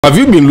Have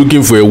you been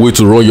looking for a way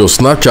to run your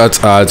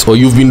Snapchat ads, or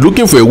you've been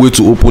looking for a way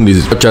to open a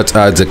Snapchat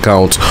ads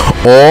account,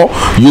 or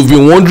you've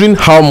been wondering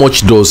how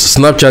much does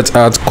Snapchat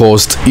ads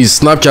cost? Is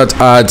Snapchat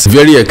ads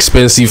very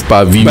expensive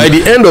per view? By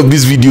the end of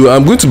this video,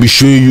 I'm going to be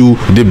showing you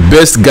the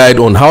best guide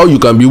on how you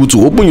can be able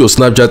to open your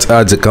Snapchat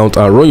ads account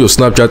and run your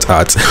Snapchat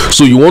ads.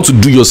 So you want to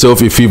do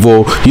yourself a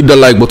favor, hit the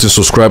like button,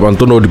 subscribe, and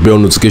turn on the bell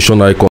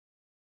notification icon.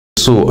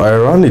 So I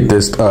ran a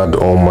test ad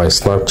on my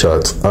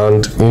Snapchat,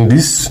 and in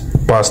this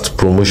past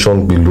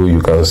promotion below,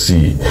 you can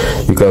see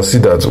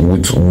that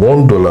with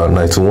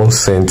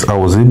 $1.91 I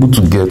was able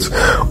to get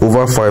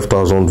over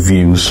 5,000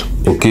 views.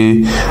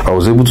 Okay, I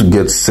was able to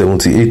get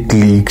 78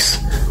 clicks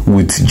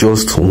with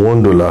just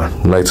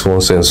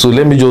 $1.91. So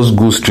let me just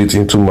go straight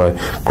into my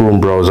Chrome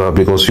browser,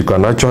 because you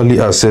can actually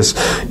access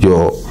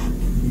your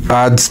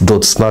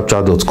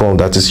ads.snapchat.com,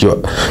 that is your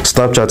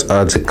Snapchat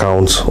ads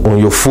account, on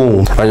your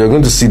phone, and you're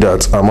going to see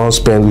that amount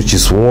spent, which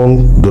is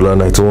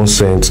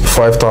 $1.91,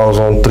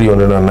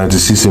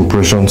 5,396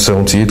 impressions,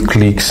 78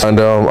 clicks, and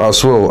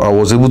as well I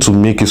was able to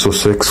make a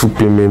successful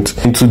payment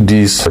into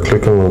this.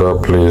 Clicking on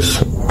that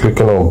place,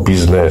 clicking on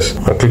business,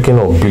 and clicking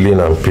on billing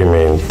and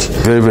payment.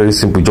 Very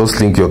simple. Just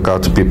link your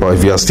card to PayPal.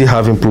 If you are still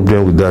having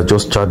problem with that,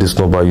 just chat this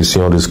number you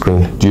see on the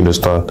screen. Do you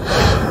understand?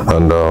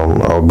 And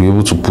I'll be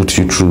able to put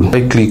you through.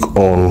 I click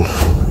on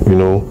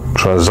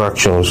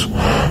transactions.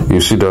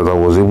 You see that I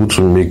was able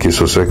to make a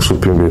successful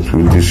payment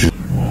with this.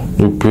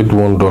 You paid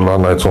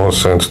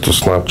 $1.91 to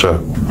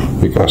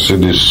Snapchat. You can see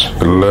this,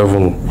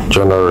 11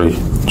 January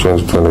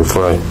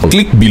 2025.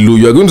 Click below.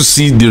 You are going to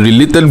see the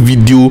related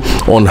video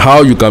on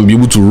how you can be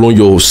able to run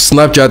your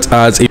Snapchat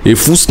ads, a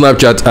full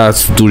Snapchat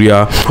ads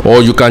tutorial,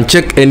 or you can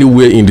check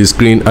anywhere in the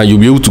screen and you'll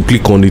be able to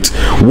click on it.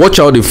 Watch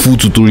out the full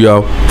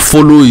tutorial,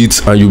 follow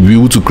it, and you'll be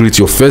able to create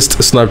your first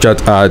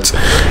Snapchat ads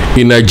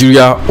in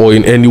Nigeria or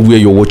in anywhere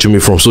you're watching me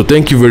from. So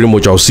thank you very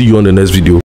much. I'll see you on the next video.